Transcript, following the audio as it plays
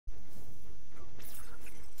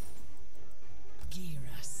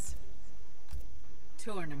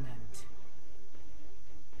tournament.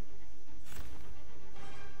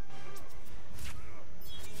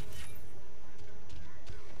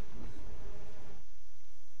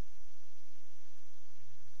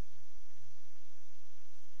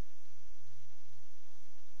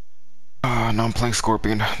 Now I'm playing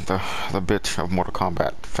Scorpion, the bitch of Mortal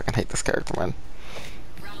Kombat. Fucking hate this character, man.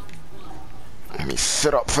 Let me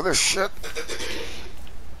sit up for this shit.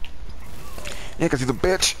 Yeah, cause he's a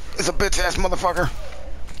bitch. He's a bitch ass motherfucker.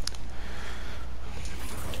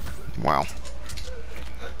 Wow.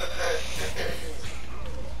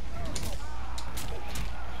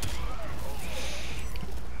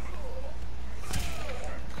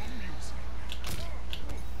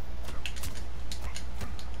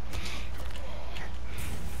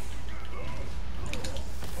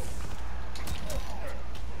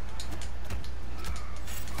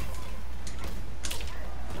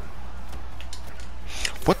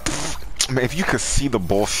 What the f— I mean, if you could see the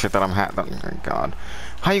bullshit that I'm having, oh my god.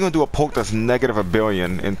 How you gonna do a poke that's negative a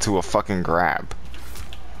billion into a fucking grab?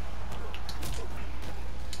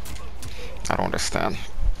 I don't understand.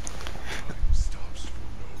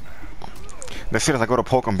 This shit is I go to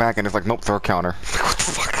poke him back and it's like, nope, throw a counter. What the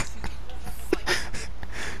fuck?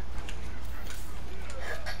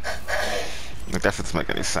 Like, that doesn't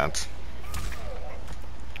make any sense.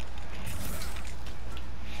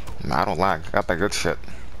 Nah, I don't lag. I got that good shit.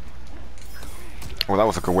 Oh, that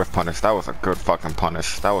was a good whiff punish. That was a good fucking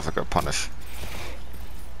punish. That was a good punish.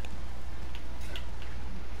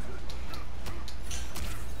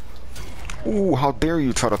 Ooh, how dare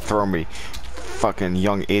you try to throw me, fucking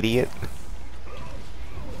young idiot.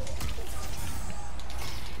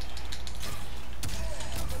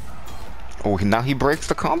 Oh, now he breaks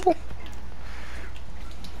the combo?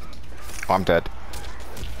 Oh, I'm dead.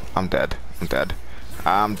 I'm dead. I'm dead.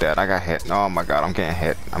 I'm dead. I got hit. Oh my god, I'm getting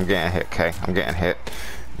hit. I'm getting hit, okay? I'm getting hit.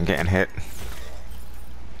 I'm getting hit.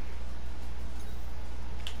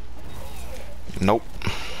 Nope.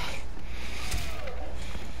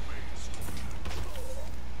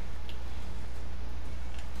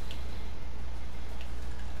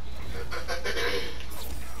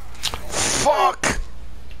 Fuck!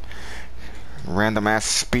 Random ass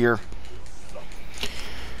spear.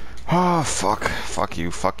 Oh, fuck. Fuck you,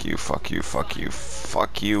 fuck you, fuck you, fuck you,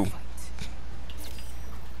 fuck you.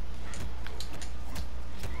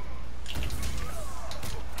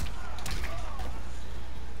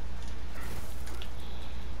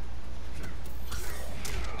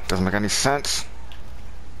 Doesn't make any sense.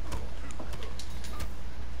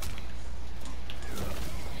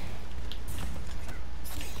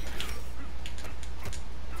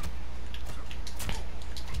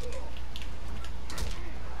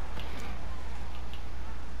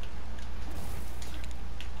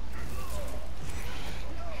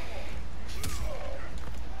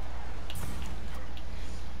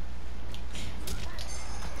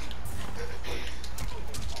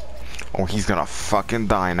 Oh, he's gonna fucking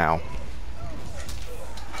die now.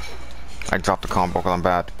 I dropped the combo because I'm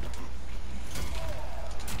bad.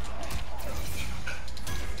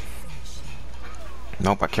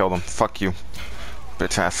 Nope, I killed him. Fuck you.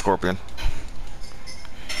 Bitch ass Scorpion.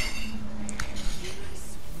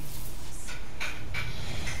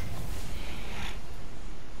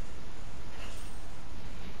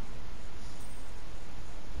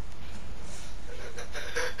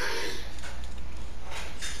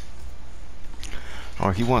 Oh,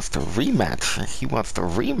 he wants to rematch. He wants to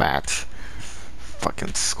rematch.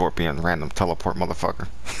 Fucking Scorpion, random teleport motherfucker.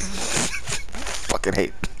 Fucking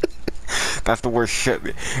hate. That's the worst shit.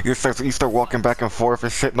 You start walking back and forth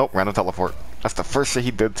and shit. Nope, random teleport. That's the first shit he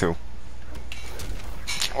did too.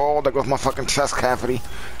 Oh, there goes my fucking chest cavity.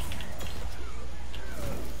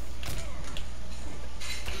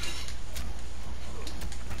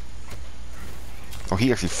 Oh,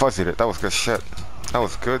 he actually fuzzied it. That was good shit. That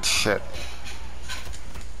was good shit.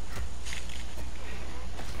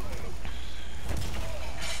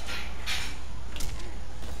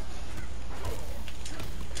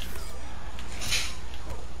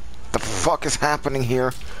 The fuck is happening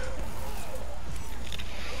here?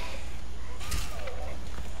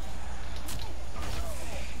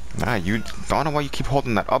 Nah, you don't know why you keep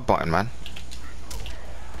holding that up button, man.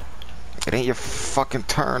 It ain't your fucking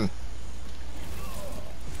turn.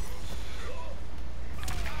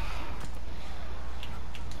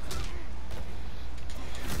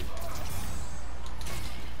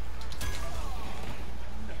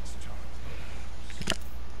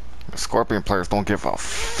 The Scorpion players don't give a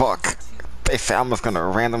fuck. They say I'm just gonna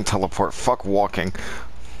random teleport. Fuck walking.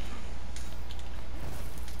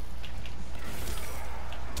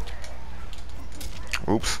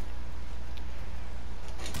 Oops.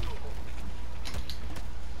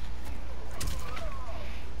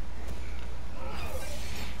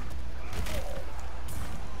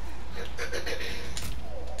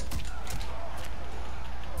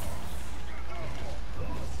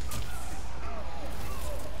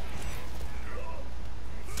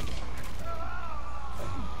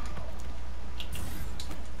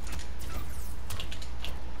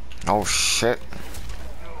 Oh shit.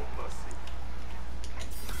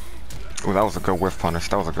 Oh, that was a good whiff punish.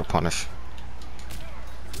 That was a good punish.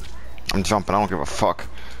 I'm jumping. I don't give a fuck.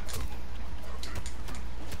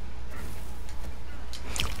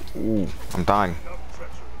 Ooh, I'm dying.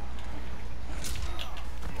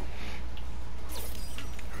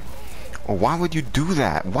 Oh, why would you do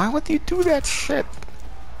that? Why would you do that shit?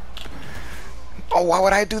 Oh, why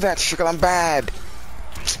would I do that shit? 'Cause I'm bad.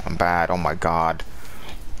 I'm bad. Oh my god.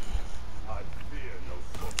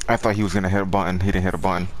 I thought he was gonna hit a button. He didn't hit a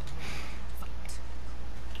button.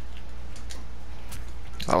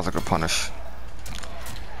 That was a good punish.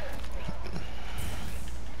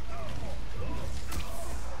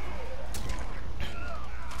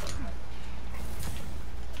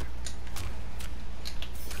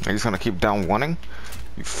 Are you just gonna keep down winning?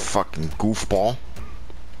 You fucking goofball.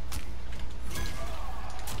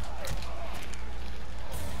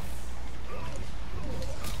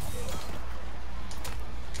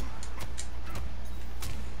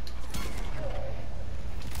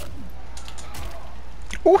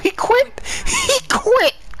 Oh, he quit! He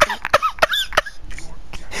quit!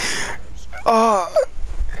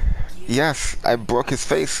 Yes, I broke his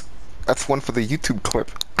face. That's one for the YouTube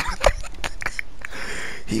clip.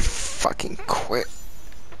 He fucking quit.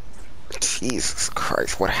 Jesus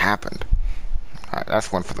Christ, what happened? Alright,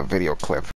 that's one for the video clip.